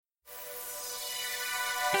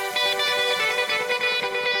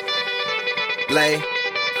Lay.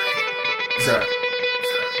 Sir.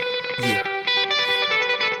 Yeah.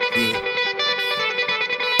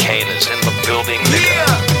 Kane is in the building, nigga.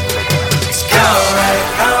 Alright,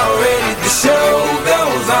 already the show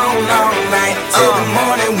goes on all night. Till the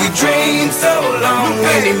morning we dream so long.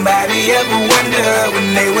 Anybody ever wonder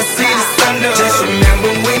when they would see the sun? Just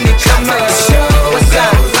remember when it comes up, the show goes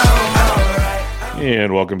on.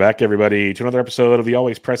 And welcome back, everybody, to another episode of the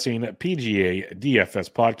always pressing PGA DFS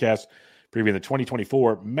podcast, previewing the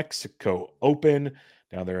 2024 Mexico Open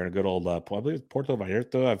down there in a good old, I believe it's Puerto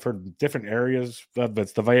Vallarta. I've heard different areas, but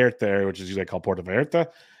it's the Vallarta area, which is usually called Puerto Vallarta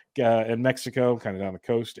in Mexico, kind of down the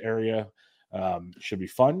coast area. Should be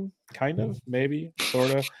fun, kind of, maybe,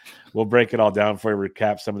 sort of. We'll break it all down for you,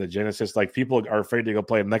 recap some of the Genesis. Like, people are afraid to go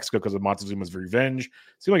play in Mexico because of Montezuma's revenge.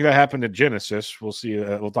 Seems like that happened in Genesis. We'll see.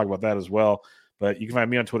 We'll talk about that as well. But you can find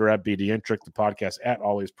me on Twitter at BDintric, the podcast at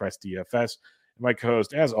Always Press DFS, and my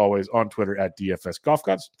co-host, as always, on Twitter at DFS Golf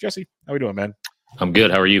Gods. Jesse, how we doing, man? I'm good.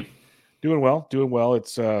 How are you? Doing well.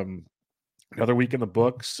 It's another week in the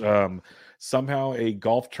books. Somehow a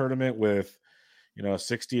golf tournament with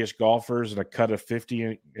 60-ish golfers and a cut of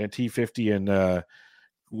 50 and T50 and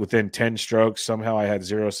within 10 strokes. Somehow I had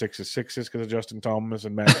 0 6s because of Justin Thomas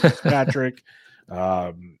and Matt Patrick.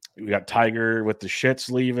 We got Tiger with the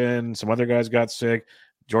shits leaving. Some other guys got sick.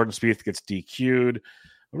 Jordan Spieth gets DQ'd.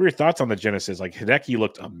 What were your thoughts on the Genesis? Like, Hideki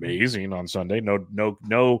looked amazing on Sunday. No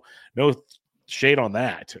shade on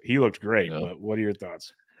that. He looked great. No. But what are your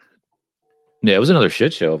thoughts? Yeah, it was another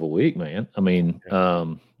shit show of a week, man. I mean, I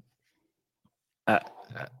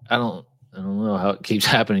don't know how it keeps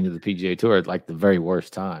happening to the PGA Tour at like the very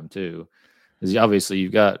worst time too. Because obviously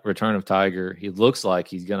you've got return of Tiger. He looks like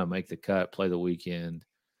he's gonna make the cut, play the weekend,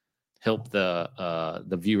 help the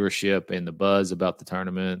viewership and the buzz about the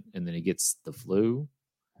tournament, and then he gets the flu,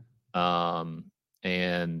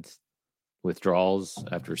 and withdrawals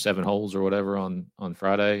after 7 holes or whatever on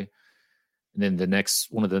Friday. And then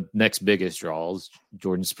one of the next biggest draws,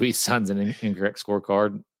 Jordan Spieth signs an incorrect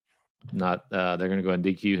scorecard. They're going to go and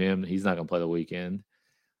DQ him. He's not going to play the weekend.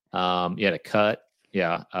 He had a cut.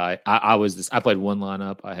 Yeah, I played one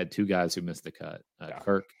lineup. I had 2 guys who missed the cut,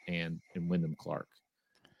 Kirk and Wyndham Clark.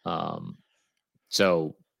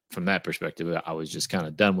 So from that perspective, I was just kind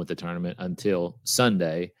of done with the tournament until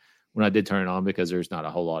Sunday, when I did turn it on, because there's not a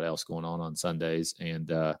whole lot else going on Sundays, and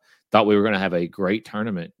thought we were going to have a great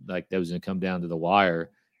tournament. Like, that was going to come down to the wire.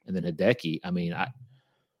 And then Hideki, I mean,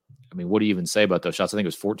 what do you even say about those shots? I think it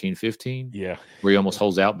was 14-15. Yeah. Where he almost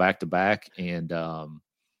holds out back to back and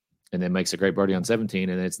then makes a great birdie on 17,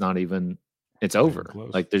 and it's not even, it's over.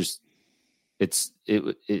 Close. Like,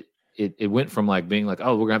 it went from like being like,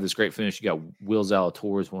 oh, we're gonna have this great finish. You got Will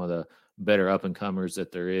Zalatoris, one of the better up and comers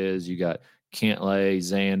that there is. You got Cantlay,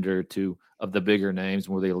 Xander, 2 of the bigger names,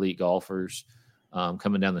 more the elite golfers,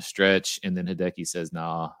 coming down the stretch. And then Hideki says,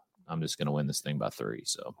 nah, I'm just going to win this thing by 3.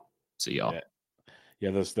 So see y'all.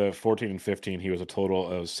 Yeah, the 14 and 15, he was a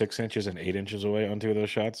total of 6 inches and 8 inches away on 2 of those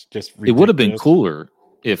shots. Just ridiculous. It would have been cooler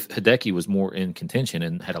if Hideki was more in contention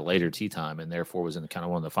and had a later tee time and therefore was in kind of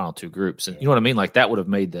one of the final 2 groups. And you know what I mean? Like, that would have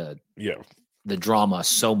made the drama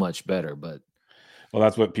so much better. But well,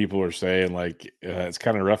 that's what people are saying. Like, it's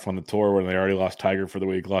kind of rough on the tour when they already lost Tiger for the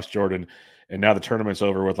week, lost Jordan, and now the tournament's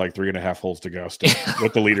over with like 3.5 holes to go still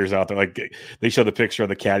with the leaders out there. Like, they show the picture of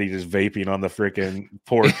the caddy just vaping on the freaking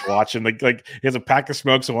porch watching. Like he has a pack of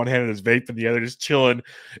smokes in one hand and his vape in the other, just chilling.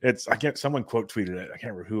 Someone quote tweeted it. I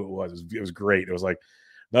can't remember who it was. It was great. It was like,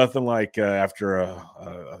 nothing like after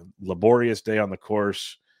a laborious day on the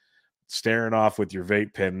course, staring off with your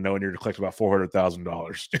vape pen, knowing you're to collect about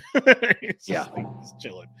 $400,000. He's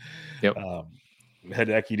chilling. Yep.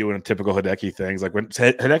 Hideki doing a typical Hideki things. Like, when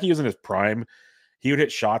Hideki was in his prime, he would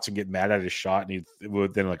hit shots and get mad at his shot, and he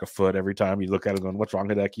would then like a foot every time. You look at him going, "What's wrong,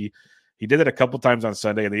 Hideki?" He did it a couple times on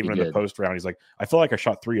Sunday, and even in the post round, he's like, "I feel like I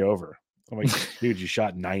shot 3 over." I'm like, dude, you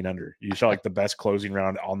shot 9 under. You shot like the best closing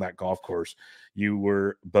round on that golf course. You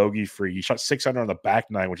were bogey free. You shot 6 under on the back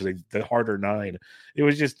 9, which is the harder 9. It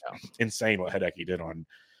was just insane what Hideki did on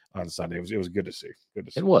Sunday. It was good to see.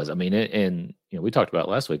 It was. I mean, and we talked about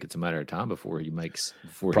last week. It's a matter of time before he's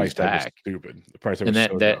back. Stupid. The price and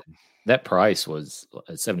that price was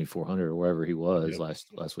at 7,400 or wherever he was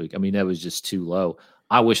last week. I mean, that was just too low.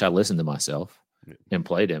 I wish I listened to myself and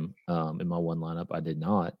played him in my one lineup. I did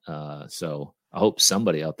not. So I hope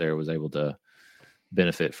somebody out there was able to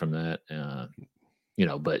benefit from that.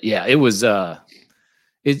 But yeah, it was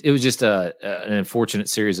just an unfortunate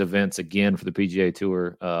series of events again for the PGA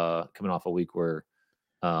Tour, coming off a week where,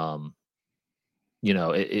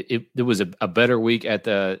 it was a better week at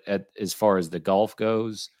as far as the golf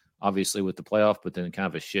goes obviously with the playoff, but then kind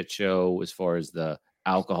of a shit show as far as the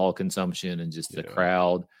alcohol consumption and just the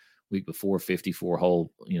crowd. Week before, 54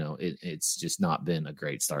 hole, it's just not been a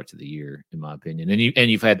great start to the year, in my opinion. And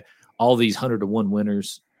you've had all these 100-to-1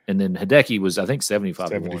 winners, and then Hideki was, I think,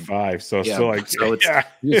 75. So still like, so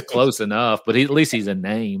it's close enough, but at least he's a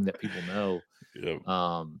name that people know. Yep.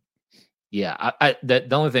 The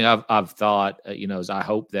only thing I've thought, is I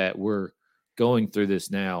hope that we're going through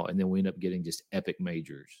this now, and then we end up getting just epic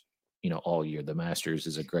majors, all year. The Masters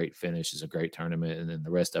is a great finish, is a great tournament, and then the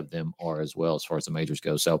rest of them are as well as far as the majors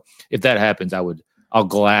go. So if that happens, I'll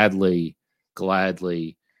gladly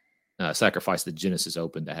sacrifice the Genesis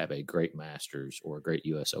Open to have a great Masters or a great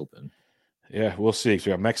U.S. Open. Yeah, we'll see. So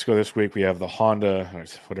we have Mexico this week. We have the Honda, or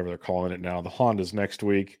whatever they're calling it now. The Honda's next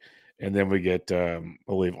week. And then we get, I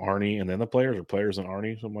believe, Arnie, and then the players and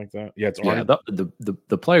Arnie, something like that. Yeah, it's Arnie. Yeah,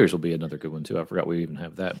 the players will be another good one too. I forgot we even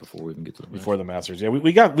have that before we even get to the Masters. Yeah,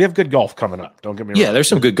 we have good golf coming up. Don't get me wrong. Yeah, there's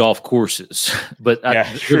some good golf courses, but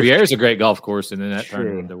Riviera is a great golf course, and then that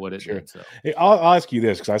turned into what it did. So. Hey, I'll ask you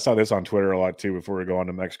this because I saw this on Twitter a lot too before we go on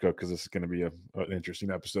to Mexico, because this is going to be an interesting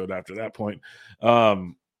episode after that point. I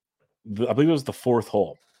believe it was the fourth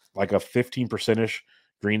hole, like a 15%-ish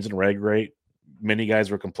greens and reg rate. Many guys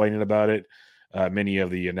were complaining about it. Many of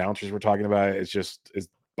the announcers were talking about it. It's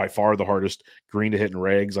by far the hardest green to hit in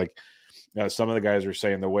regs. Like some of the guys are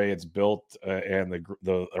saying the way it's built and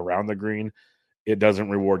the around the green, it doesn't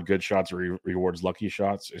reward good shots or rewards lucky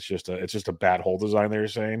shots. It's just a bad hole design. They're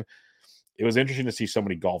saying. It was interesting to see so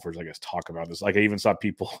many golfers, I guess, talk about this. Like I even saw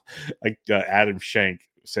people like Adam Shank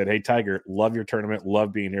said, "Hey Tiger, love your tournament,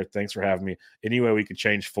 love being here. Thanks for having me. Anyway, we could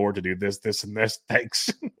change 4 to do this, and this.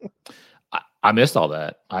 Thanks." I missed all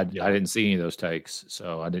that. I didn't see any of those takes,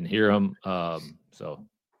 so I didn't hear them. So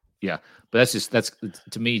yeah, but that's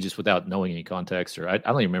to me just without knowing any context, or I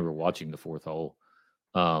don't even remember watching the fourth hole.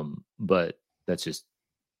 But that's just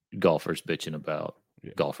golfers bitching about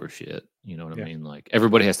golfer shit. You know what I mean? Like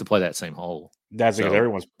everybody has to play that same hole. That's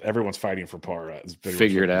because everyone's fighting for par.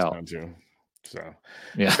 Figure it out. So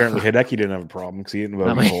apparently Hideki didn't have a problem because he didn't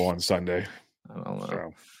vote hole on Sunday. I don't know.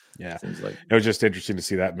 So, yeah, seems like it was just interesting to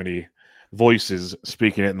see that many voices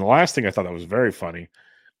speaking it. And the last thing I thought that was very funny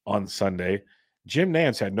on Sunday, Jim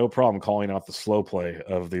Nantz had no problem calling out the slow play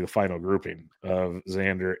of the final grouping of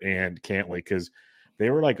Xander and Cantlay because they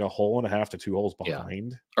were like a hole and a half to 2 holes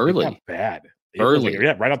behind. Early. It got bad. Early.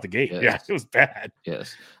 Right out the gate. Yes. Yeah, it was bad.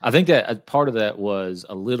 Yes. I think that part of that was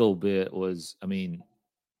Zalatoris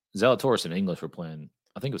and English were playing.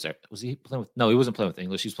 I think it was he playing with? No, he wasn't playing with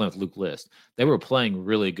English. He was playing with Luke List. They were playing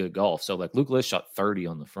really good golf. So like Luke List shot 30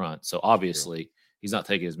 on the front. So obviously he's not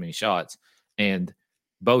taking as many shots. And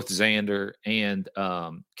both Xander and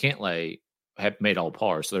Cantlay have made all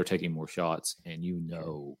par, so they're taking more shots. And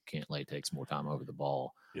Cantlay takes more time over the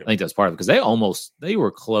ball. Yep. I think that's part of it because they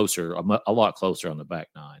were closer, a lot closer on the back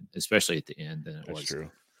 9, especially at the end than it was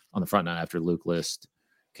on the front 9 after Luke List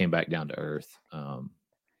came back down to earth.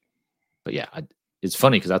 But yeah, it's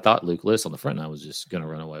funny because I thought Luke List on the front 9 was just going to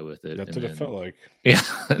run away with it. That's what it felt like. Yeah,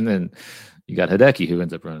 and then you got Hideki who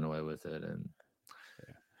ends up running away with it, and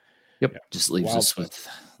just leaves us with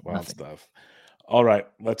wild stuff. All right,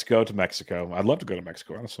 let's go to Mexico. I'd love to go to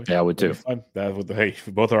Mexico, honestly. Yeah, I would too. Hey,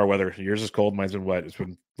 both our weather. Yours is cold, mine's been wet.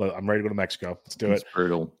 I'm ready to go to Mexico. Let's do it. It's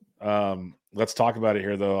brutal. Let's talk about it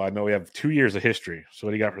here, though. I know we have 2 years of history. So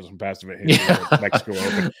what do you got for some past event history with Mexico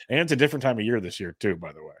Open? And it's a different time of year this year, too,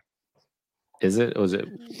 by the way. Is it? Was it?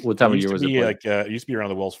 What time of year was it? It used to be around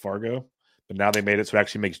the Wells Fargo, but now they made it so it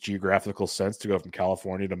actually makes geographical sense to go from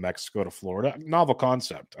California to Mexico to Florida. Novel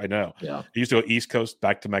concept, I know. Yeah. They used to go East Coast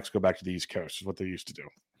back to Mexico, back to the East Coast is what they used to do.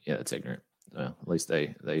 Yeah, that's ignorant. Well, at least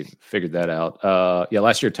they figured that out.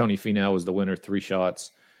 Last year Tony Finau was the winner, 3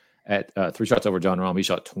 shots over John Rahm. He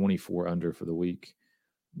shot 24 under for the week.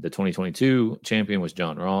 The 2022 champion was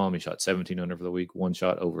John Rahm. He shot 17 under for the week, 1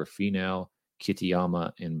 shot over Finau,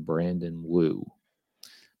 Kitayama, and Brandon Wu.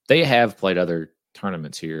 They have played other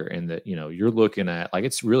tournaments here, and that you're looking at like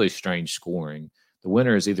it's really strange scoring. The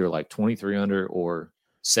winner is either like 23 under or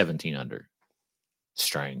 17 under.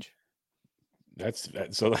 Strange. That's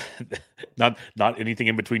so not anything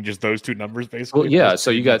in between, just those 2 numbers basically. Well, yeah.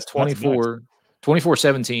 So you got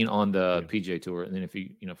 24-17 on the PGA Tour, and then if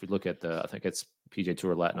you look at I think it's PGA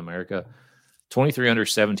Tour Latin America. 23 under,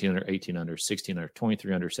 17 under, 18 under, 16 under,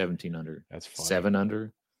 23 under, 17 under, that's funny. 7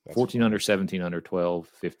 under, 14 under, 17 under, 12,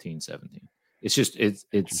 15, 17. It's just it's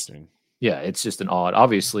interesting. Yeah, it's just an odd.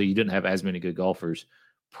 Obviously, you didn't have as many good golfers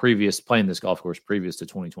playing this golf course previous to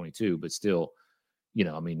 2022, but still,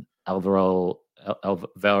 Alvaro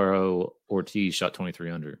Ortiz shot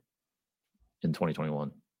 23 under in 2021.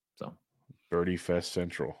 So Birdie Fest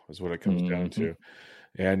Central is what it comes down to.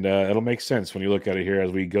 And it'll make sense when you look at it here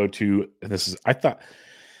as we go to, and this is, I thought,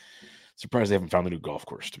 surprised they haven't found the new golf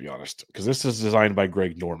course, to be honest, because this is designed by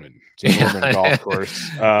Greg Norman. It's a Norman golf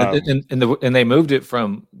course. And they moved it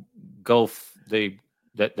from Gulf. The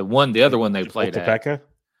other one they played at.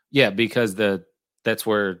 Yeah, because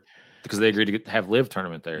because they agreed to have live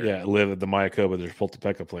tournament there. Yeah, live at the Mayakoba. There's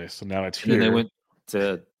Pultepecca place. So now it's here. And then they went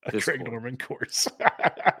to a Greg Norman course.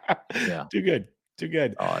 Yeah. Too good.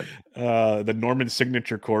 The Norman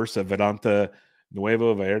signature course at Vedanta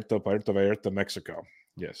Nuevo Vallarta, Puerto Vallarta, Mexico.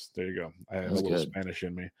 Yes, there you go. I have a little Spanish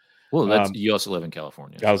in me. Well, you also live in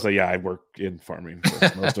California. I was like, I work in farming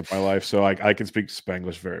for most of my life, so I can speak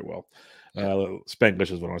Spanglish very well.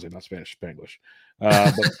 Spanglish is what I want to say, not Spanish, Spanglish.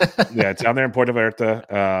 But yeah, it's down there in Puerto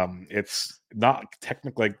Vallarta. It's not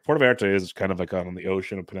technically, like, Puerto Vallarta is kind of like on the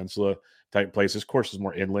ocean, a peninsula type place. This course is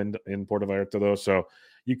more inland in Puerto Vallarta, though, so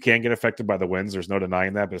you can get affected by the winds. There's no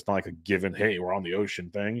denying that, but it's not like a given, hey, we're on the ocean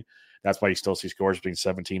thing. That's why you still see scores between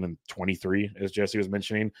 17 and 23, as Jesse was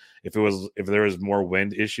mentioning. If there was more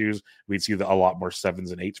wind issues, we'd see a lot more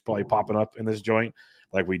 7s and 8s probably popping up in this joint,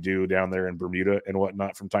 like we do down there in Bermuda and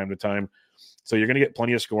whatnot from time to time. So you're going to get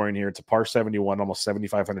plenty of scoring here. It's a par 71, almost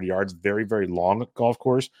 7,500 yards, very, very long golf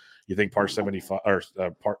course. You think par 75 or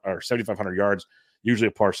 7,500 yards, usually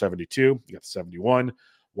a par 72. You got the 71.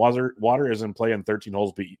 Water is in play in 13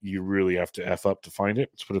 holes, but you really have to F up to find it.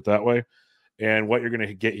 Let's put it that way. And what you're going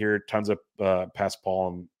to get here, tons of pass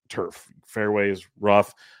palm turf. Fairway is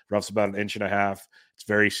rough. Rough's about 1.5 inches. It's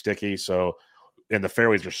very sticky. So, and the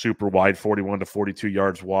fairways are super wide, 41 to 42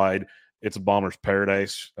 yards wide. It's a bomber's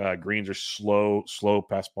paradise. Greens are slow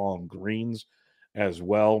pass palm greens as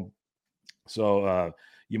well. So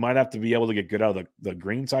you might have to be able to get good out of the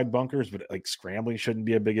green side bunkers, but like scrambling shouldn't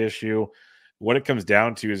be a big issue. What it comes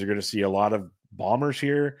down to is you're going to see a lot of bombers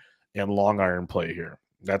here and long iron play here.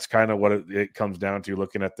 That's kind of what it comes down to,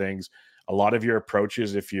 looking at things. A lot of your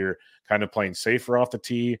approaches, if you're kind of playing safer off the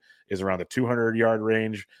tee, is around the 200-yard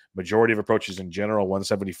range. Majority of approaches in general,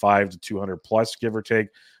 175 to 200 plus, give or take.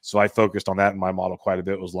 So I focused on that in my model quite a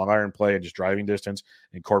bit. It was long iron play and just driving distance,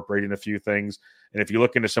 incorporating a few things. And if you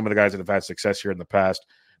look into some of the guys that have had success here in the past,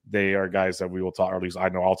 they are guys that we will talk, or at least I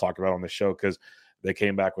know I'll talk about on the show, because they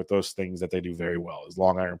came back with those things that they do very well, is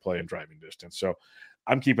long iron play and driving distance. So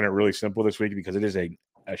I'm keeping it really simple this week because it is a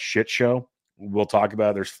shit show. We'll talk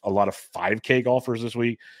about it. There's a lot of 5K golfers this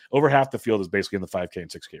week. Over half the field is basically in the 5K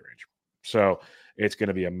and 6K range. So it's going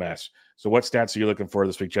to be a mess. So what stats are you looking for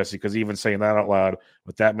this week, Jesse? Because even saying that out loud,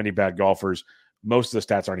 with that many bad golfers, most of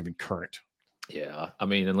the stats aren't even current. Yeah. I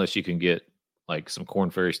mean, unless you can get like some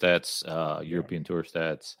Korn Ferry stats, European Tour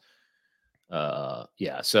stats.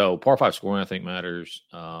 So par 5 scoring, I think, matters.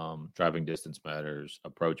 Driving distance matters.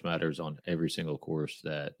 Approach matters on every single course,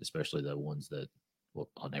 that especially the ones that, well,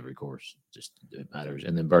 on every course, just it matters.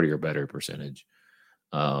 And then birdie or better percentage.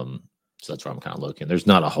 So that's where I'm kind of looking. There's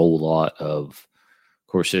not a whole lot of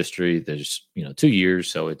course history. There's 2 years,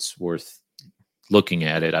 so it's worth looking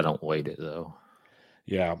at it. I don't weight it though.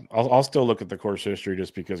 Yeah, I'll still look at the course history,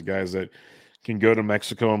 just because guys that can go to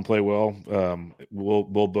Mexico and play well will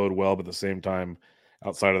bode well. But at the same time,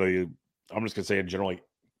 outside of I'm just gonna say in general, like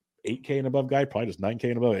 8K and above guy, probably just 9K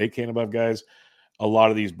and above, 8K and above guys. A lot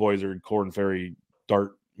of these boys are Korn Ferry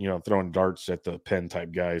dart, throwing darts at the pen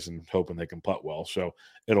type guys and hoping they can putt well. So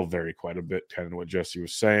it'll vary quite a bit, kind of what Jesse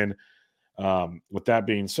was saying. With that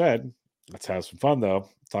being said, let's have some fun though.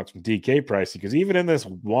 Talk some DK pricing, because even in this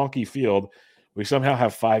wonky field, we somehow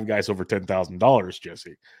have 5 guys over $10,000,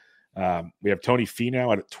 Jesse. We have Tony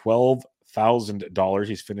Finau at $12,000.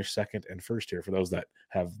 He's finished second and first here for those that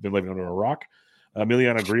have been living under a rock.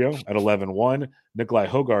 Emiliano Grillo at 11-1. Nikolai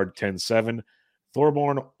Hogard 10-7.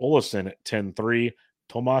 Thorborn Olesen at 10-3.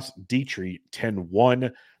 Tomas Dietrich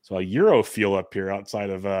 10-1. So a Euro feel up here outside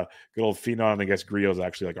of good old Finau. And I guess Grillo's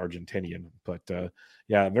actually like Argentinian. But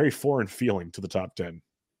very foreign feeling to the top 10.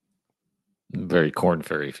 Very Korn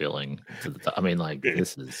Ferry feeling to the top. I mean, like,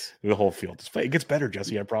 this is the whole field. It gets better,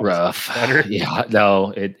 Jesse. I promise. Rough. Better. Yeah,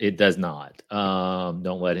 no, it does not.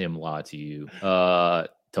 Don't let him lie to you.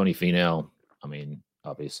 Tony Finau, I mean,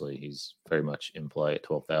 obviously he's very much in play at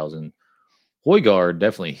 12,000. Højgaard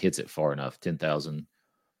definitely hits it far enough.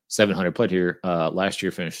 10,700 played here. Last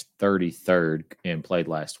year finished 33rd and played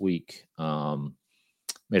last week.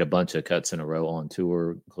 Made a bunch of cuts in a row on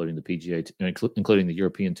tour, including the PGA, including the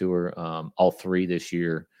European Tour. All 3 this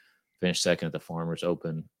year. Finished second at the Farmers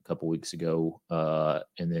Open a couple weeks ago.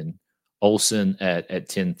 And then Olsen at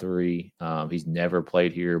 10-3. He's never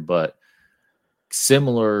played here, but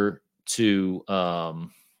similar to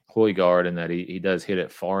Højgaard in that he does hit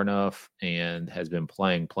it far enough and has been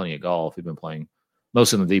playing plenty of golf. He's been playing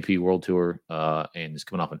most of the DP World Tour and is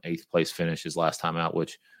coming off an 8th place finish his last time out,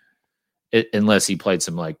 which unless he played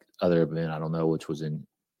some like other event, I don't know, which was in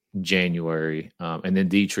January. And then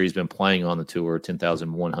Detry's been playing on the tour,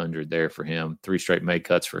 10,100 there for him, 3 straight May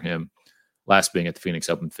cuts for him. Last being at the Phoenix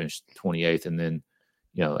Open, finished 28th. And then,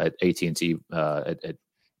 at AT&T at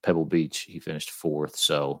Pebble Beach, he finished 4th.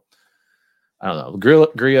 So I don't know.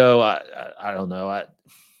 Grillo, I don't know.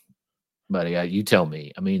 Buddy, you tell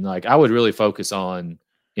me. I mean, like I would really focus on,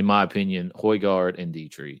 in my opinion, Højgaard and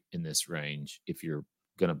Detry in this range if you're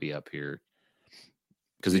going to be up here,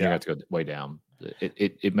 because then you're going to have to go way down.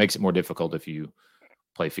 It makes it more difficult if you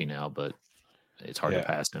play Finau, but it's hard to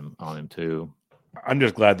pass him on him too. I'm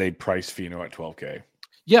just glad they priced Finau at $12K.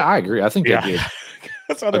 Yeah, I agree. I think they did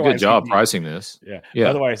a good job pricing this. Yeah.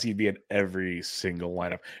 Otherwise, he'd be in every single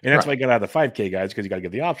lineup. And that's why you got to have the 5K guys, because you got to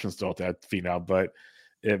get the options still to that Finau, but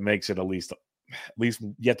it makes it at least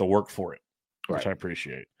you have to work for it, which I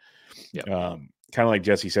appreciate. Yeah. Kind of like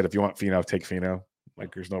Jesse said, if you want Finau, take Finau.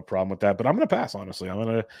 Like, there's no problem with that. But I'm going to pass, honestly. I'm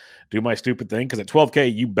going to do my stupid thing, because at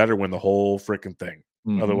 $12K, you better win the whole freaking thing.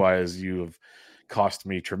 Mm-hmm. Otherwise, you have cost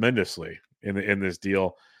me tremendously in this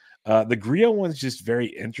deal. The Grillo one's just very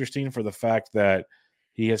interesting for the fact that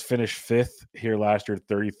he has finished 5th here last year,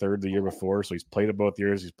 33rd the year before. So he's played it both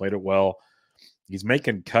years. He's played it well. He's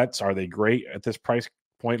making cuts. Are they great at this price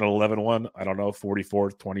point at 11-1? I don't know.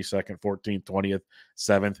 44th, 22nd, 14th, 20th,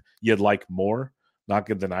 7th. You'd like more. Not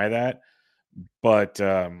going to deny that. But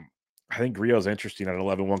I think Grillo's interesting at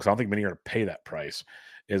 11-1, because I don't think many are going to pay that price,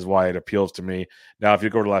 is why it appeals to me. Now, if you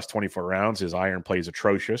go to the last 24 rounds, his iron play is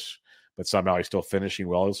atrocious, but somehow he's still finishing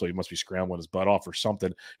well, so he must be scrambling his butt off or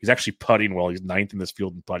something. He's actually putting well. He's 9th in this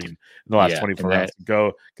field in putting in the last 24 rounds.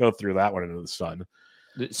 Go through that one into the sun.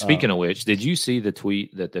 Speaking of which, did you see the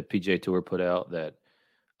tweet that the PGA Tour put out that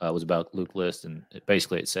was about Luke List? And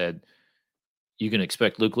it said, you can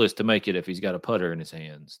expect Luke List to make it if he's got a putter in his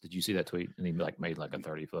hands. Did you see that tweet? And he made like a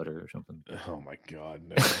 30-footer or something. Oh, my God.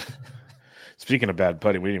 No. Speaking of bad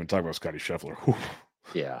putting, we didn't even talk about Scotty Scheffler. Whew.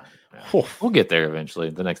 Yeah. We'll get there eventually,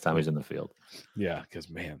 the next time he's in the field. Yeah, because,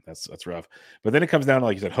 man, that's rough. But then it comes down to,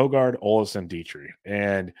 like you said, Højgaard, Olesen, Detry.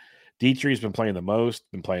 And Detry's been playing the most,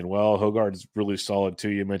 been playing well. Højgaard's really solid, too.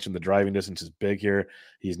 You mentioned the driving distance is big here.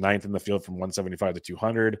 He's 9th in the field from 175 to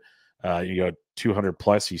 200. You go 200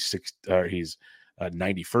 plus, he's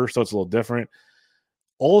 91st, so it's a little different.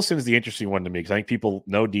 Olesen is the interesting one to me, because I think people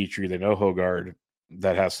know Detry, they know Højgaard.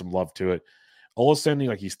 That has some love to it.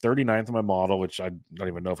 Olesen, he's 39th in my model, which I don't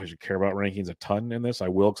even know if I should care about rankings a ton in this. I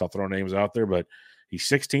will, because I'll throw names out there, but he's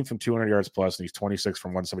 16th from 200 yards plus, and he's 26th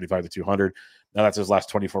from 175 to 200. Now that's his last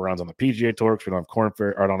 24 rounds on the PGA Tour, because we don't have Corn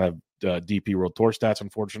Fair, or I don't have DP World Tour stats,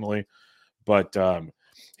 unfortunately. But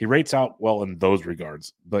he rates out well in those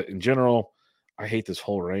regards. But in general, I hate this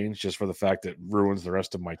whole range just for the fact that it ruins the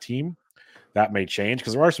rest of my team. That may change,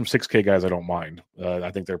 because there are some 6K guys I don't mind. I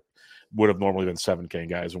think there would have normally been 7K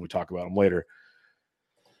guys when we talk about them later.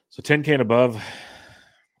 So 10K and above,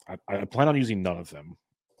 I plan on using none of them.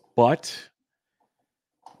 But,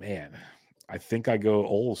 man, I think I go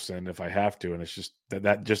Olesen if I have to, and it's just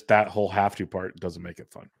that whole have to part doesn't make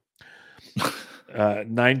it fun.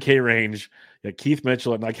 9K range. Yeah, Keith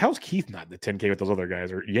Mitchell. And how's Keith not in the 10K with those other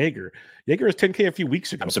guys? Or Jaeger. Jaeger was 10K a few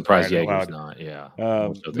weeks ago. I'm surprised Jaeger's not. Yeah.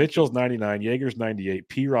 Mitchell's 99. Jaeger's 98.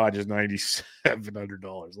 P-Rod is $9,700.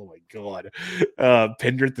 Oh my God.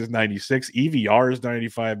 Pendrith is 96. EVR is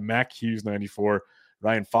 95. Mac Hughes 94.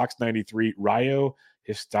 Ryan Fox 93. Rayo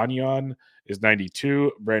Histanian is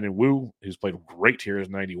 92. Brandon Wu, who's played great here, is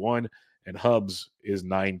 91. And Hubs is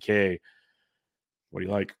 9K. What do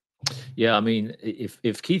you like? Yeah, I mean,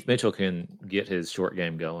 if Keith Mitchell can get his short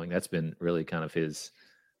game going, that's been really kind of his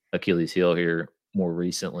Achilles heel here more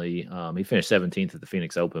recently. He finished 17th at the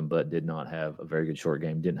Phoenix Open, but did not have a very good short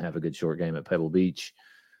game. Didn't have a good short game at Pebble Beach.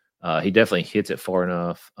 He definitely hits it far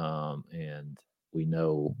enough, and we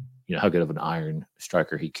know how good of an iron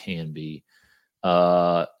striker he can be.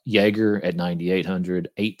 Jaeger at 9,800,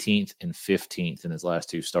 18th and 15th in his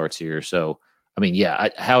last 2 starts here. So, I mean, yeah,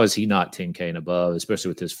 how is he not 10K and above, especially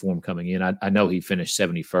with his form coming in? I know he finished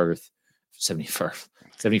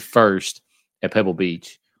 71st at Pebble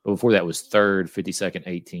Beach, but before that was 3rd, 52nd,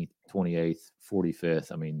 18th, 28th,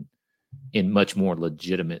 45th. I mean, in much more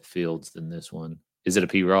legitimate fields than this one. Is it a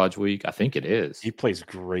P-Raj week? I think it is. He plays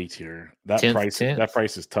great here. That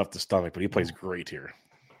price is tough to stomach, but he plays great here.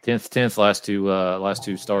 10th last two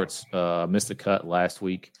starts. Missed the cut last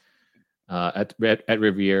week. At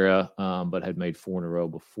Riviera, but had made 4 in a row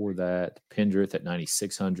before that. Pendrith at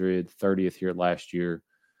 9,600, 30th here last year.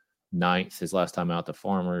 9th his last time out. The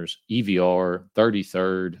Farmers, EVR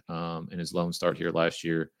 33rd in his lone start here last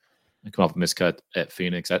year. I come off a miscut at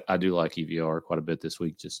Phoenix. I do like EVR quite a bit this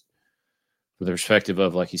week, just for the perspective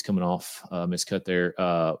of like he's coming off miscut there.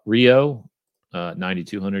 Rio,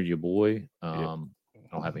 9,200, your boy. I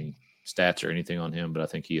don't have any stats or anything on him, but I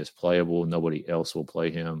think he is playable. Nobody else will play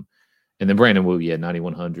him. And then Brandon Wu,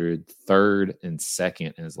 9,100, 3rd and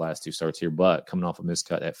 2nd in his last 2 starts here, but coming off a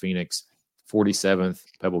miscut at Phoenix, 47th,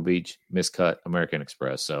 Pebble Beach, miscut, American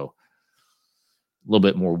Express. So a little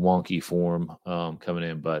bit more wonky form coming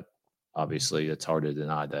in, but obviously it's hard to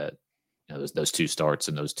deny that those 2 starts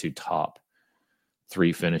and those 2 top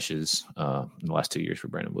 3 finishes in the last 2 years for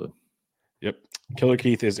Brandon Wu. Yep. Killer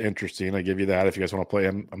Keith is interesting. I give you that if you guys want to play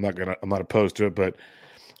him. I'm not opposed to it, but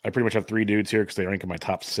I pretty much have 3 dudes here because they rank in my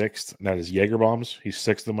top 6th, and that is Jaeger Bombs. He's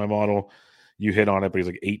 6th in my model. You hit on it, but he's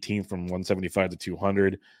like 18th from 175 to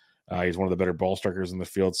 200. He's one of the better ball strikers in the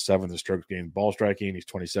field, 7th in strokes gained ball striking. He's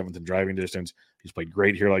 27th in driving distance. He's played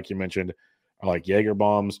great here, like you mentioned. I like Jaeger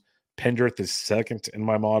Bombs. Pendrith is 2nd in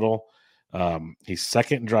my model. He's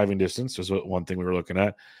 2nd in driving distance, is one thing we were looking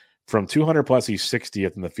at. From 200 plus, he's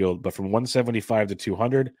 60th in the field, but from 175 to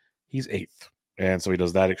 200, he's 8th. And so he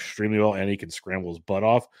does that extremely well, and he can scramble his butt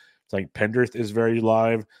off. It's like Pendrith is very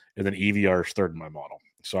live, and then EVR is 3rd in my model.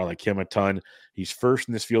 So I like him a ton. He's 1st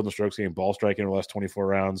in this field in strokes gained ball striking in the last 24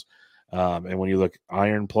 rounds. And when you look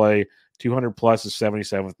iron play, 200 plus is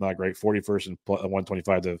 77th, not great. 41st and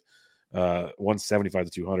 125 to 175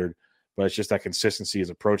 to 200. But it's just that consistency. His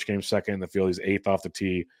approach game 2nd in the field. He's 8th off the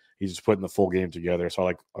tee. He's just putting the full game together. So I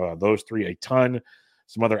like those 3 a ton.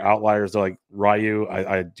 Some other outliers, like Ryu,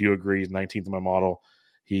 I do agree. He's 19th in my model.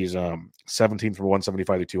 He's 17th from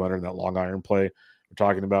 175 to 200 in that long iron play we're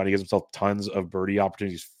talking about. He gives himself tons of birdie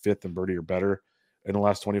opportunities, 5th in birdie or better in the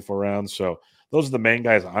last 24 rounds. So those are the main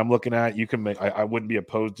guys I'm looking at. You can make. I wouldn't be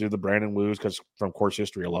opposed to the Brandon Wu's because from course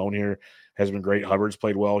history alone here has been great. Hubbard's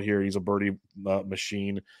played well here. He's a birdie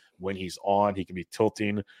machine when he's on. He can be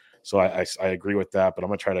tilting. So I agree with that. But I'm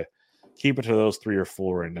gonna try to keep it to those 3 or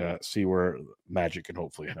 4 and see where magic can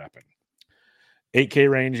hopefully happen. 8K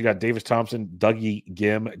range, you got Davis Thompson, Dougie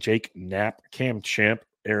Gim, Jake Knapp, Cam Champ,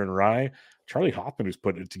 Aaron Rye, Charlie Hoffman, who's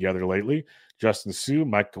putting it together lately, Justin Sue,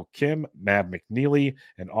 Michael Kim, Mab McNeely,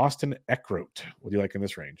 and Austin Eckroat. What do you like in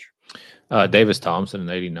this range? Davis Thompson, an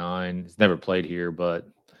 89. He's never played here, but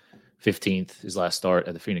 15th, his last start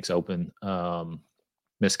at the Phoenix Open.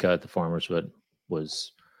 Miscut at the Farmers, but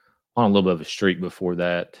was on a little bit of a streak before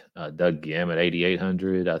that. Doug Gim at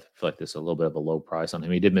 8,800. I feel like this is a little bit of a low price on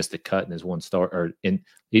him. He did miss the cut in his one start,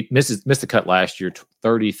 he missed the cut last year,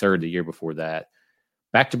 33rd the year before that.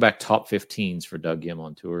 Back-to-back top 15s for Doug Gim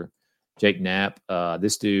on tour. Jake Knapp,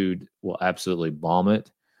 this dude will absolutely bomb it.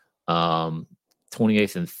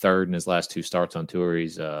 28th and 3rd in his last 2 starts on tour.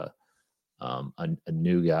 He's a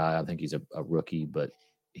new guy. I think he's a rookie, but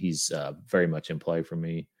he's very much in play for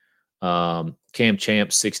me. Cam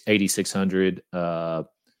Champ, 8,600,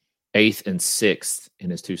 8th and 6th in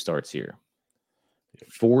his 2 starts here.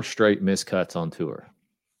 4 straight miscuts on tour.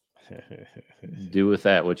 Do with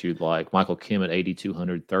that what you'd like. Michael Kim at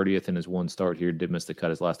 8,200, 30th in his 1 start here. Did miss the cut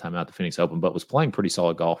his last time out the Phoenix Open, but was playing pretty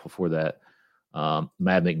solid golf before that.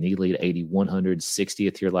 Mad McNeely at 8,100,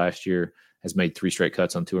 60th here last year. Has made 3 straight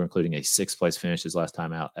cuts on tour, including a 6th place finish his last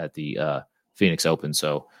time out at the Phoenix Open.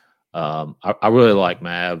 So I really like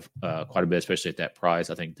Mav quite a bit, especially at that price.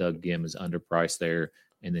 I think Doug Gim is underpriced there,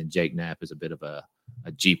 and then Jake Knapp is a bit of a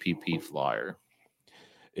GPP flyer.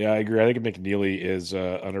 Yeah, I agree. I think McNeely is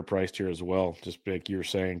underpriced here as well, just like you were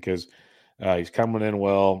saying, because he's coming in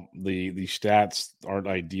well. The stats aren't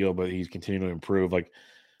ideal, but he's continuing to improve. Like,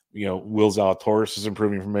 Will Zalatoris is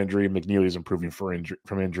improving from injury. McNeely is improving from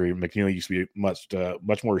injury. McNeely used to be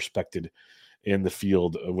much more respected in the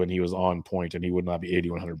field when he was on point, and he would not be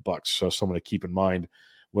 $8,100. So someone to keep in mind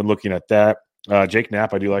when looking at that. Jake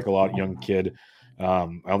Knapp, I do like a lot. Young kid. I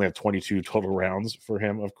only have 22 total rounds for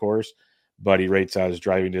him, of course, but he rates out his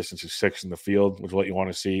driving distance as 6th in the field, which is what you want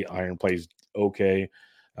to see. Iron plays okay.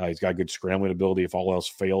 He's got good scrambling ability if all else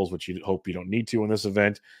fails, which you hope you don't need to in this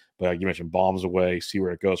event. But you mentioned bombs away. See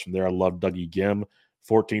where it goes from there. I love Dougie Gim,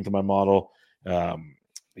 14th in my model.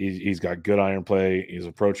 He's got good iron play. His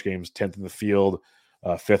approach game is 10th in the field,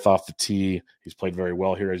 5th off the tee. He's played very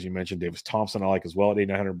well here, as you mentioned. Davis Thompson I like as well at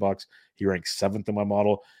 $8,900. He ranks 7th in my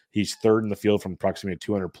model. He's 3rd in the field from approximately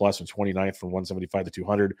 200 plus and 29th from 175 to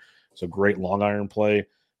 200. So great long iron play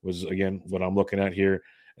was, again, what I'm looking at here.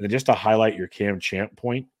 And then just to highlight your Cam Champ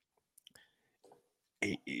point,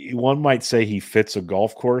 one might say he fits a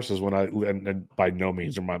golf course, and by no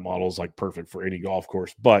means are my models like perfect for any golf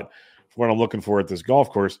course, but what I'm looking for at this golf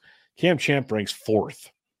course, Cam Champ ranks 4th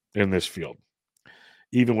in this field.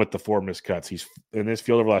 Even with the 4 missed cuts, he's in this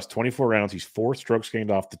field over the last 24 rounds. He's 4 strokes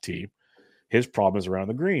gained off the tee. His problem is around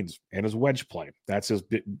the greens and his wedge play. That's his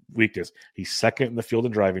weakness. He's second in the field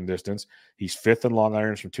in driving distance. He's 5th in long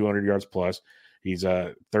irons from 200 yards plus. He's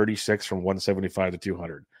 36 from 175 to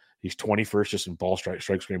 200. He's 21st just in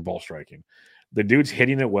strike screen ball striking. The dude's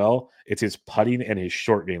hitting it well. It's his putting and his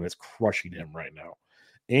short game that's crushing him right now.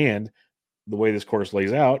 And the way this course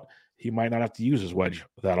lays out, he might not have to use his wedge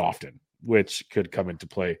that often, which could come into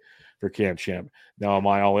play for Cam Champ. Now, am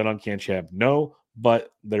I all in on Cam Champ? No,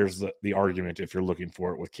 but there's the argument if you're looking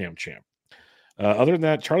for it with Cam Champ. Other than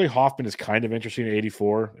that, Charlie Hoffman is kind of interesting at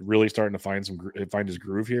 84, really starting to find his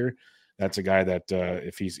groove here. That's a guy that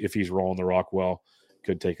if he's rolling the rock well,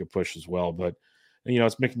 could take a push as well. But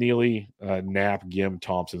it's McNeely, Knapp, Gim,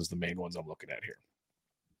 Thompson's the main ones I'm looking at here.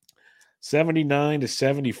 79 to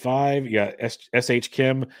 75, you got S.H.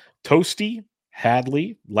 Kim, Toasty,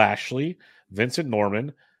 Hadley, Lashley, Vincent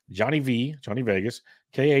Norman, Johnny Vegas,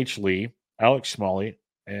 K.H. Lee, Alex Smalley,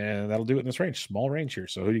 and that'll do it in this range. Small range here.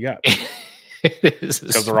 So who do you got?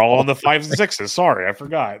 Because they're all on the 5s and 6s. Sorry, I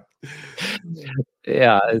forgot.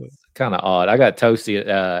 Yeah, it's kind of odd. I got Toasty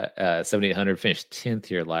at 7,800, finished 10th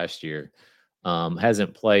here last year.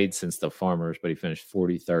 Hasn't played since the Farmers, but he finished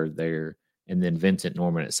 43rd there. And then Vincent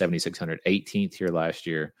Norman at 7,600, 18th here last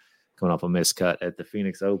year, coming off a miscut at the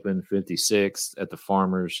Phoenix Open, 56th at the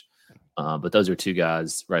Farmers. But those are 2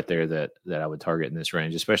 guys right there that I would target in this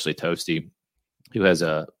range, especially Toasty, who has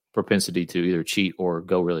a propensity to either cheat or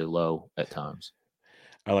go really low at times.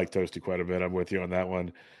 I like Toasty quite a bit. I'm with you on that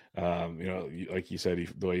one. Like you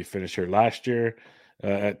said, the way he finished here last year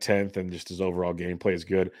at 10th and just his overall gameplay is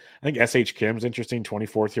good. I think S.H. Kim's interesting,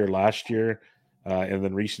 24th here last year. And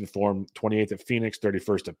then recent form, 28th at Phoenix,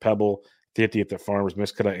 31st at Pebble, 50th at Farmers,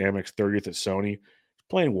 miscut at Amex, 30th at Sony.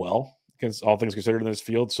 Playing well against all things considered in this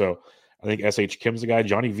field. So I think S.H. Kim's the guy.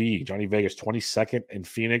 Johnny Vegas, 22nd in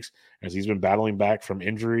Phoenix, as he's been battling back from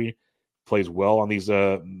injury. Plays well on these,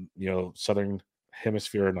 Southern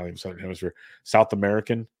Hemisphere, not even Southern Hemisphere, South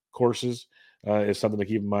American courses is something to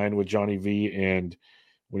keep in mind with Johnny V. And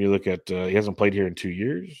when you look at, he hasn't played here in 2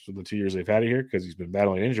 years, so the 2 years they've had it here because he's been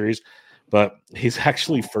battling injuries. But he's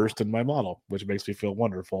actually first in my model, which makes me feel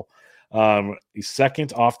wonderful. He's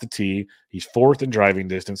second off the tee. He's 4th in driving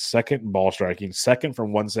distance, 2nd in ball striking, 2nd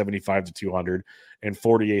from 175 to 200, and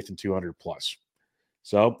 48th in 200 plus.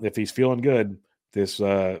 So if he's feeling good, this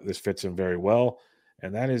fits him very well.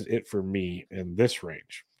 And that is it for me in this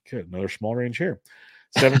range. Good, another small range here.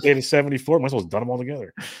 70 to 74. Might as well have done them all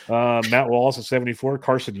together. Matt Wallace at 74.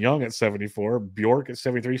 Carson Young at 74. Bjork at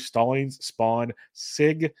 73. Stallings, Spawn,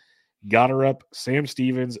 Sig, Gotterup, Sam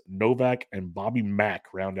Stevens, Novak, and Bobby Mack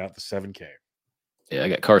round out the 7K. Yeah, I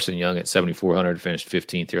got Carson Young at 7,400, finished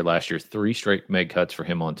 15th here last year. 3 straight made cuts for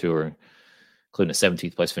him on tour, including a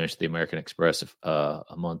 17th place finish at the American Express a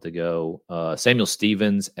month ago. Samuel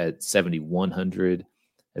Stevens at 7,100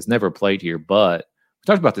 has never played here, but we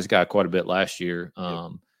talked about this guy quite a bit last year.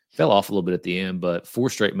 Fell off a little bit at the end, but 4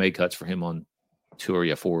 straight made cuts for him on tour.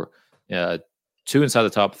 Yeah, 4. 2 inside the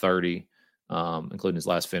top 30. Including his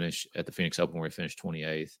last finish at the Phoenix Open where he finished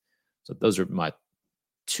 28th. So those are my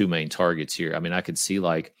 2 main targets here. I mean, I could see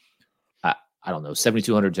I don't know,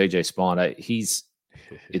 7,200 JJ Spawn.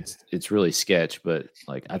 It's really sketch, but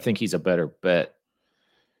I think he's a better bet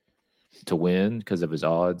to win because of his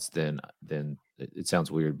odds than it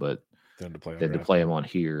sounds weird, but than to play him on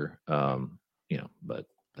here. But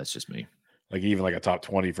that's just me. Even a top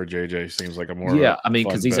 20 for JJ seems like a more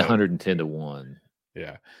because he's 110 to 1.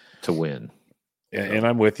 Yeah, to win. And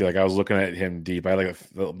I'm with you. I was looking at him deep. I had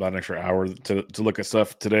about an extra hour to look at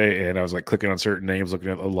stuff today, and I was clicking on certain names, looking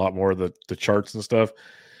at a lot more of the charts and stuff.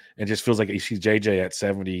 And it just feels like he sees JJ at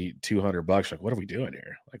 $7,200. What are we doing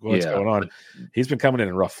here? What's going on? He's been coming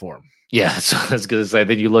in rough form. Yeah, so I was going to say.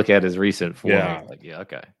 Then you look at his recent form. Yeah,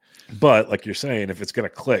 okay. But like you're saying, if it's going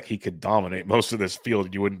to click, he could dominate most of this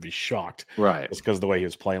field. You wouldn't be shocked, right? It's because of the way he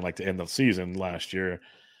was playing, to end the season last year.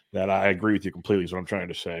 That I agree with you completely is what I'm trying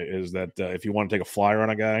to say, is that if you want to take a flyer on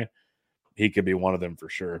a guy, he could be one of them for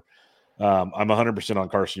sure. I'm 100% on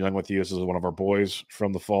Carson Young with you. This is one of our boys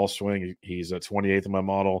from the fall swing. He's 28th in my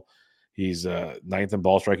model. He's 9th in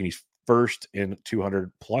ball striking. He's 1st in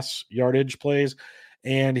 200-plus yardage plays.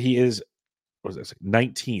 And he is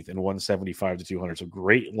 19th in 175 to 200. So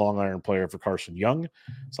great long iron player for Carson Young.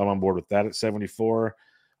 So I'm on board with that at 74.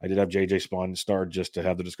 I did have JJ Spawn starred just to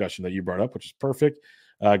have the discussion that you brought up, which is perfect.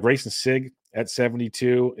 Grayson Sig at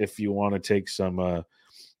 72. If you want to take some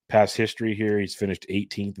past history here, he's finished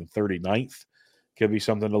 18th and 39th. Could be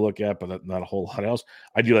something to look at, but not a whole lot else.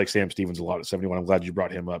 I do like Sam Stevens a lot at 71. I'm glad you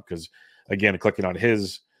brought him up because, again, clicking on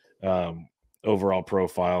his overall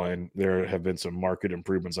profile, and there have been some market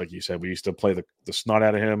improvements. Like you said, we used to play the snot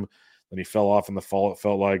out of him, then he fell off in the fall, it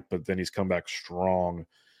felt like, but then he's come back strong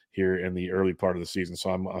here in the early part of the season. So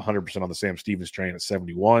I'm 100% on the Sam Stevens train at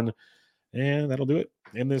 71, and that'll do it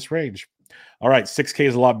in this range. All right, 6K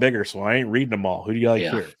is a lot bigger, so I ain't reading them all. Who do you like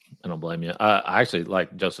here? I don't blame you. I actually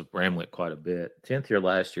like Joseph Bramlett quite a bit. 10th year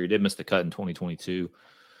last year. He did miss the cut in 2022.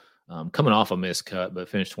 Coming off a missed cut, but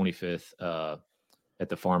finished 25th at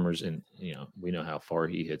the Farmers. And, we know how far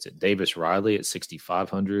he hits it. Davis Riley at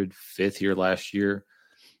 6,500, 5th year last year.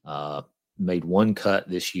 Made one cut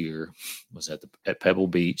this year, was at Pebble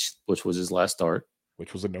Beach, which was his last start.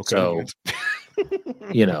 Which was a no cut.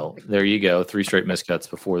 So, there you go. 3 straight missed cuts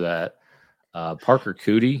before that. Parker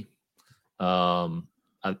Cootie,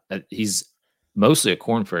 he's mostly a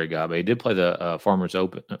Corn Ferry guy, but he did play the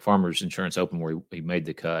Farmers Insurance Open where he made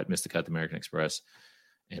the cut, missed the cut at the American Express,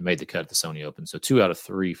 and made the cut at the Sony Open. So 2 out of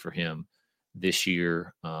 3 for him this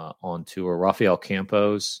year on tour. Rafael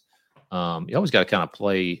Campos, you always got to kind of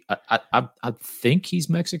play. I think he's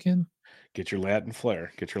Mexican. Get your Latin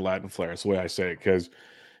flair. That's the way I say it, because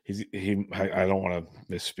I don't want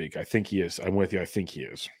to misspeak. I think he is. I'm with you. I think he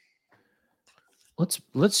is.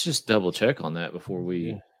 Let's just double check on that before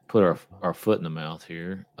we put our foot in the mouth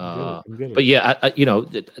here. I'm good. But yeah,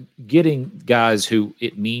 getting guys who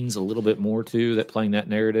it means a little bit more to that playing that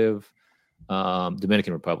narrative.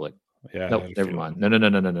 Dominican Republic. Yeah. No, never mind.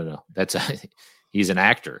 No. That's he's an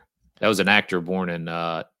actor. That was an actor born in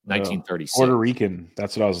 1936. Puerto Rican.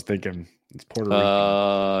 That's what I was thinking. It's Puerto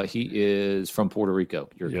Rican. He is from Puerto Rico.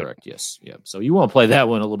 You're correct. Yes. Yeah. So you want to play that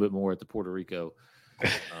one a little bit more at the Puerto Rico.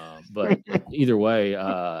 But either way,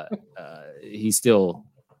 he's still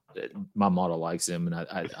my model likes him, and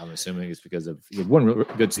I'm assuming it's because of he had one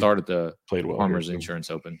good start at the Farmers Insurance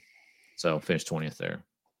Open, so finished 20th there,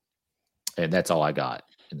 and that's all I got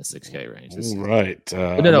in the 6K range. Right?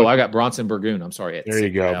 No, I got Bronson Burgoon. I'm sorry. There you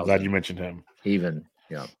go. I'm glad you mentioned him. Even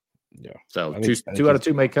yeah. So two out of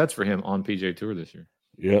 2 made cuts for him on PGA Tour this year.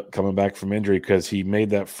 Yep, coming back from injury because he made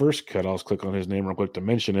that first cut. I'll just click on his name real quick to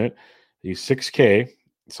mention it. He's 6K.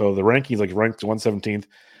 So the rankings, like ranked 117th.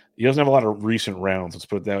 He doesn't have a lot of recent rounds, let's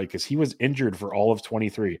put it that way, because he was injured for all of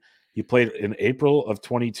 23. He played in April of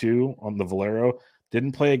 22 on the Valero.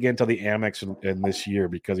 Didn't play again until the Amex in this year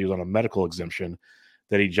because he was on a medical exemption.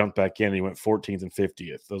 That he jumped back in. He went 14th and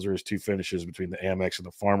 50th. Those are his 2 finishes between the Amex and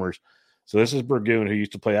the Farmers. So this is Burgoon, who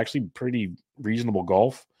used to play actually pretty reasonable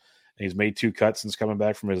golf. And he's made 2 cuts since coming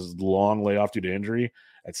back from his long layoff due to injury.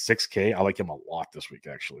 At 6K, I like him a lot this week,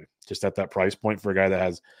 actually. Just at that price point for a guy that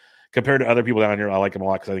has, compared to other people down here, I like him a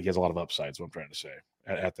lot because I think he has a lot of upsides, what I'm trying to say,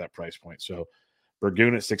 at that price point. So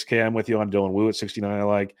Burgoon at 6K, I'm with you on. Dylan Wu at 69, I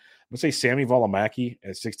like. I'm going to say Sammy Valimaki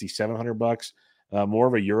at $6,700. More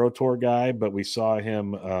of a Euro Tour guy, but we saw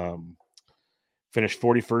him finish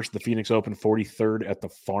 41st at the Phoenix Open, 43rd at the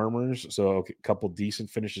Farmers. So a couple decent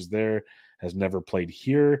finishes there. Has never played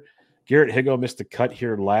here. Garrett Higgo missed the cut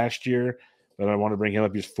here last year, but I want to bring him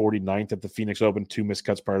up. He's 49th at the Phoenix Open, 2 missed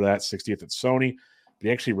cuts part of that, 60th at Sony. But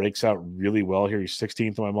he actually rakes out really well here. He's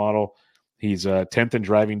 16th in my model. He's 10th in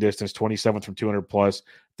driving distance, 27th from 200 plus,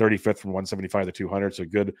 35th from 175 to 200. So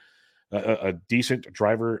good. A decent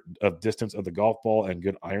driver of distance of the golf ball and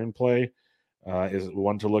good iron play is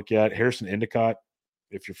one to look at. Harrison Endicott,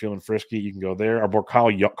 if you're feeling frisky, you can go there. Our boy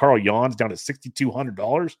Carl Yawn's down to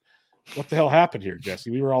 $6,200. What the hell happened here, Jesse?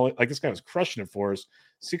 We were all like, this guy was crushing it for us.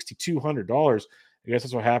 $6,200. I guess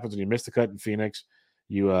that's what happens when you miss the cut in Phoenix.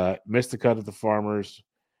 You missed the cut at the Farmers.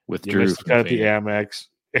 You missed the cut at the Amex.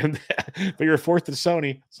 But you're 4th at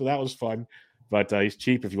Sony, so that was fun. But he's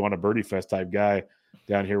cheap if you want a birdie fest type guy.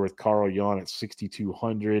 Down here with Carl Yawn at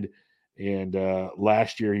 $6,200. And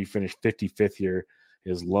last year he finished 55th here,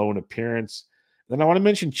 his lone appearance. Then I want to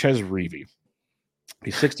mention Ches Reavie.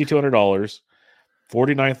 He's $6,200,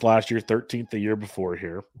 49th last year, 13th the year before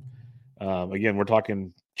here. Again, we're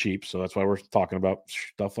talking cheap, so that's why we're talking about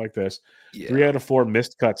stuff like this. Yeah. 3 out of 4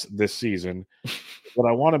 missed cuts this season. What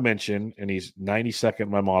I want to mention, and he's 92nd in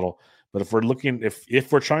my model, but if we're looking,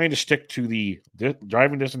 if we're trying to stick to the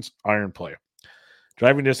driving distance iron play,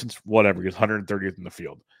 driving distance, whatever, he's 130th in the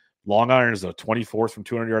field. Long irons, though, 24th from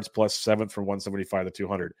 200 yards plus, 7th from 175 to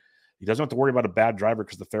 200. He doesn't have to worry about a bad driver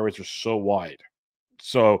because the fairways are so wide.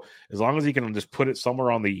 So as long as he can just put it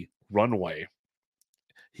somewhere on the runway,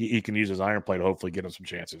 he can use his iron play to hopefully get him some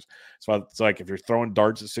chances. So it's like if you're throwing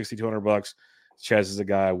darts at $6,200, Ches is a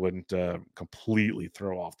guy I wouldn't completely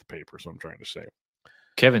throw off the paper. So I'm trying to say.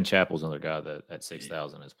 Kevin Chappell's another guy that at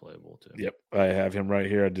 6,000 is playable too. Yep, I have him right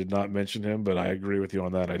here. I did not mention him, but I agree with you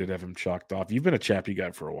on that. I did have him chalked off. You've been a Chappie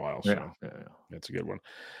guy for a while, so that's a good one.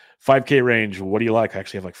 5K range. What do you like? I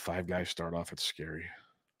actually have like 5 guys start off. It's scary.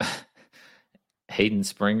 Hayden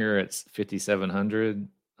Springer at 5,700.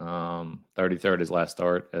 33rd his last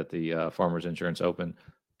start at the Farmers Insurance Open.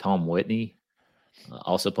 Tom Whitney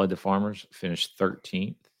also played the Farmers, finished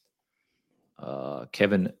 13th.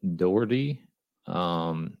 Kevin Doherty,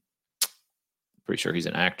 pretty sure he's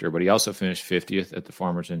an actor, but he also finished 50th at the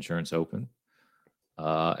Farmers Insurance Open.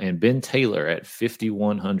 And Ben Taylor at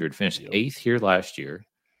 5,100, finished 8th here last year.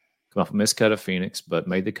 Come off a miscut of Phoenix, but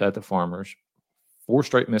made the cut at the Farmers. 4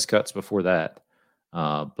 straight miscuts before that.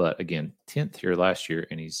 But again, 10th here last year,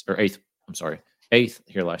 and he's 8th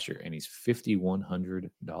here last year, and he's $5,100.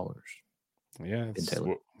 Yeah,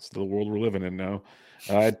 it's the world we're living in now.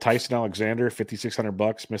 Tyson Alexander,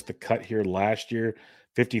 $5,600, missed the cut here last year.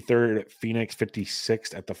 53rd at Phoenix,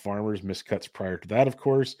 56th at the Farmers, missed cuts prior to that, of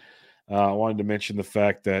course. I wanted to mention the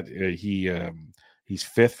fact that he's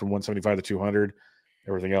 5th from 175 to 200.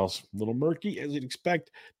 Everything else a little murky, as you'd expect.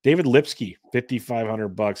 David Lipsky,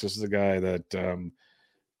 $5,500. This is a guy that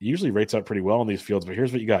usually rates up pretty well in these fields, but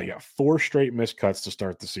here's what you got. You got 4 straight missed cuts to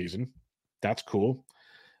start the season. That's cool.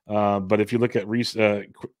 But if you look at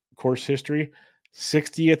course history,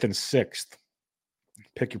 60th and 6th.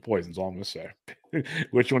 Pick your poisons, all I'm going to say.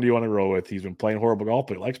 Which one do you want to roll with? He's been playing horrible golf,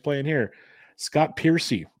 but he likes playing here. Scott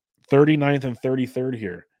Piercy, 39th and 33rd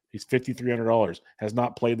here. He's $5,300. Has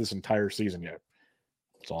not played this entire season yet.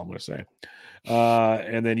 That's all I'm going to say.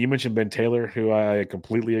 And then you mentioned Ben Taylor, who I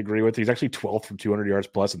completely agree with. He's actually 12th from 200 yards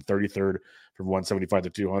plus and 33rd from 175 to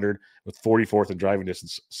 200 with 44th in driving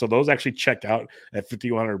distance. So those actually check out at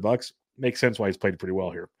 $5,100. Makes sense why he's played pretty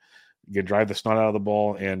well here. You can drive the snot out of the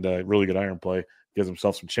ball and really good iron play. Gives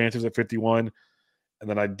himself some chances at 51. And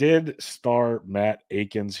then I did star Matt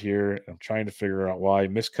Akins here. I'm trying to figure out why.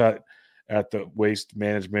 Miscut at the Waste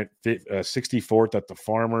Management, 64th at the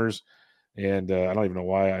Farmers. And I don't even know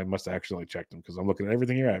why. I must have accidentally checked him because I'm looking at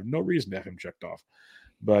everything here. I have no reason to have him checked off.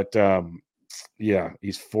 But, yeah,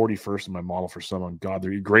 he's 41st in my model for someone. God,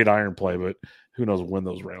 they're great iron play, but who knows when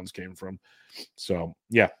those rounds came from. So,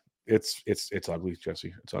 yeah, it's ugly,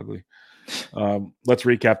 Jesse. It's ugly. Let's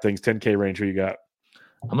recap things. 10K range, who you got?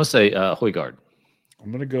 I'm going to say Højgaard. I'm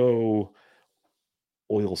going to go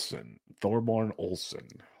Olsen. Thorborn Olsen.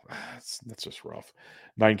 That's just rough.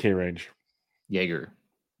 9K range. Jaeger.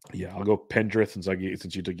 Yeah, I'll go Pendrith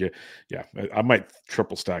since you took it. Yeah, I might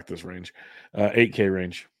triple stack this range. 8K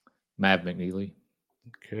range. Mav McNeely.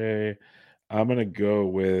 Okay. I'm going to go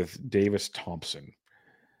with Davis Thompson.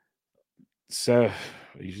 So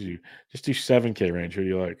just do 7K range. Who do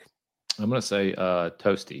you like? I'm going to say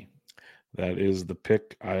Toasty. That is the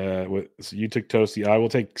pick. So you took Toasty. I will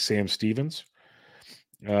take Sam Stevens.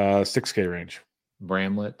 6K range.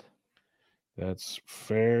 Bramlett. That's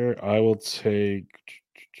fair. I will take.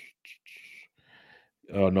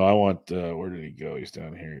 Oh no, I want. Where did he go? He's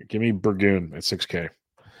down here. Give me Burgoon at 6K.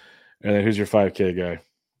 And then who's your 5K guy?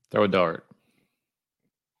 Throw a dart.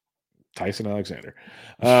 Tyson Alexander.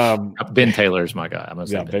 Ben Taylor is my guy. I'm gonna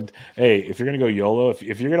say Ben. Hey, if you're gonna go YOLO,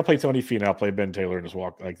 if you're gonna play Tony Finau, play Ben Taylor and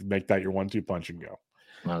just make that your 1-2 punch and go.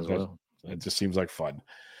 Might as well. It just seems like fun.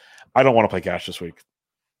 I don't want to play cash this week.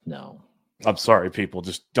 No. I'm sorry, people.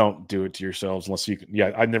 Just don't do it to yourselves unless you can.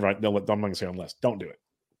 Yeah, I'm not gonna say unless. Don't do it.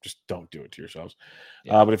 Just don't do it to yourselves.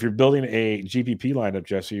 Yeah. But if you're building a GPP lineup,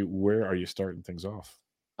 Jesse, where are you starting things off?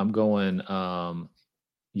 I'm going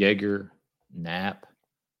Jaeger, Knapp,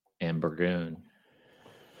 and Burgoon.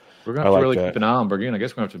 We're going to have to really keep an eye on Burgoon. I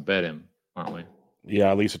guess we're going to have to bet him, aren't we? Yeah,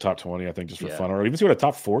 at least a top 20, I think, just for fun. Or even see what a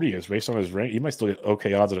top 40 is based on his rank. He might still get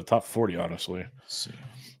okay odds at a top 40, honestly.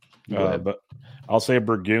 But I'll say a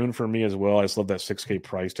Burgoon for me as well. I just love that 6K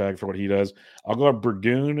price tag for what he does. I'll go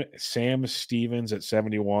Burgoon, Sam Stevens at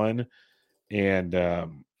 71, and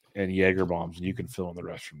Jaeger bombs, and you can fill in the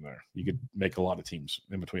rest from there. You could make a lot of teams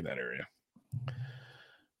in between that area.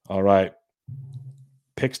 All right.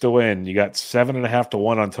 Picks to win. You got 7.5 to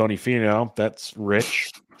 1 on Tony Finau. That's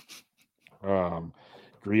rich.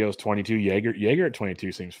 Griot's 22. Jaeger at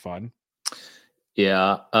 22 seems fun.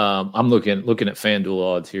 Yeah, I'm looking at FanDuel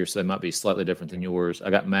odds here, so they might be slightly different than yours. I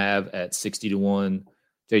got Mav at 60 to 1.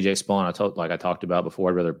 JJ Spawn, I talked about before,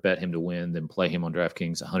 I'd rather bet him to win than play him on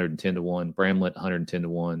DraftKings, 110 to 1. Bramlett, 110 to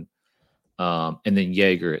 1. And then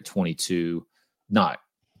Jaeger at 22. Not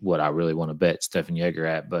what I really want to bet Stefan Jaeger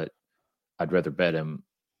at, but I'd rather bet him.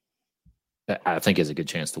 I think has a good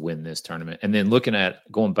chance to win this tournament. And then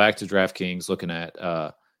going back to DraftKings, looking at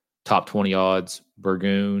top 20 odds,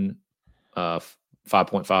 Burgoon,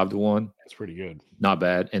 5.5 to 1. That's pretty good. Not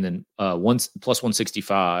bad. And then plus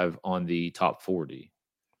 165 on the top 40.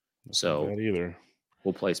 That's not So bad either.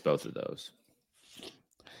 We'll place both of those.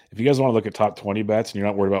 If you guys want to look at top 20 bets and you're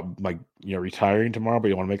not worried about retiring tomorrow, but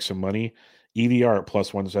you want to make some money, EVR at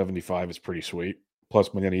plus 175 is pretty sweet.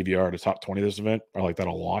 Plus money on EVR to top 20 this event. I like that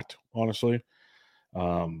a lot, honestly.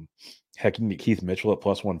 Heck, you can get Keith Mitchell at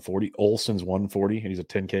plus 140. Olson's 140, and he's a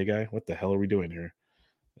 10K guy. What the hell are we doing here?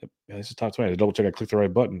 Yeah, this is top 20. I double check. I clicked the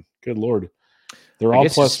right button. Good Lord. They're all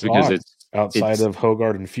plus because it's outside of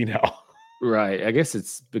Hogard and Finau. Right. I guess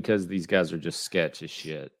it's because these guys are just sketch as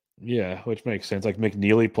shit. Yeah, which makes sense. Like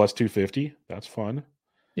McNeely plus 250. That's fun.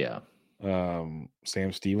 Yeah.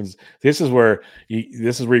 Sam Stevens. This is where you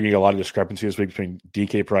get a lot of discrepancy this week between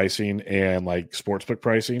DK pricing and like sportsbook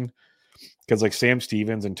pricing. Because like Sam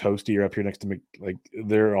Stevens and Toasty are up here next to me. Like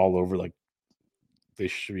they're all over. Like they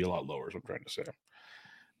should be a lot lower, is what I'm trying to say.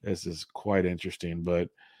 This is quite interesting. But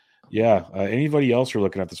yeah, anybody else you're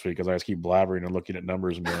looking at this week? Because I just keep blabbering and looking at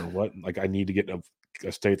numbers and going, what? Like I need to get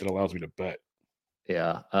a state that allows me to bet.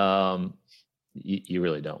 Yeah. You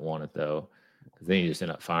really don't want it though. Because then you just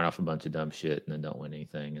end up firing off a bunch of dumb shit and then don't win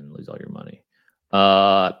anything and lose all your money.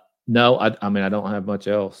 No, I mean I don't have much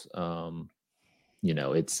else.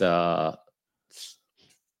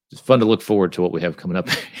 It's fun to look forward to what we have coming up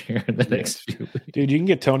here in the next few weeks. Dude, you can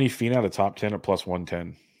get Tony Finau the top 10 at plus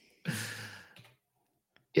 110.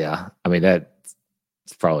 Yeah, I mean that's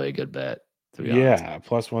probably a good bet. To be honest. Yeah,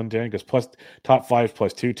 plus 110 because plus top 5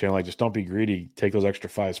 plus 210. Like, just don't be greedy. Take those extra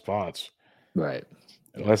 5 spots. Right.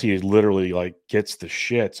 Unless he literally like gets the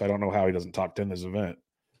shits. I don't know how he doesn't top 10 this event.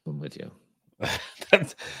 I'm with you.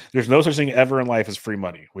 There's no such thing ever in life as free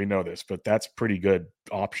money. We know this, but that's pretty good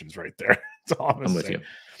options right there. I'm with you.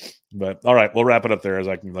 But all right, we'll wrap it up there. As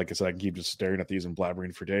I can, like I said, I can keep just staring at these and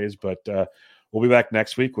blabbering for days. But we'll be back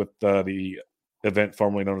next week with the event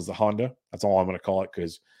formerly known as the Honda. That's all I'm going to call it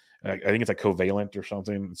because I think it's like Covalent or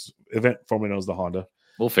something. It's event formerly known as the Honda.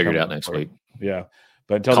 We'll figure it out next week. Yeah.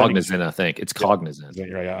 But until Cognizant, I think it's Cognizant.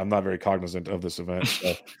 Yeah, I'm not very cognizant of this event.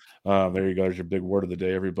 So there you go. There's your big word of the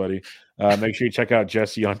day, everybody. Make sure you check out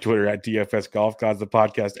Jesse on Twitter at DFS Golf Gods, the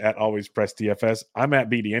podcast at Always Press DFS. I'm at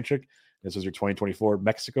B. D'Entric. This is your 2024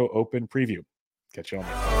 Mexico Open preview. Catch you on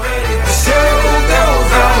there.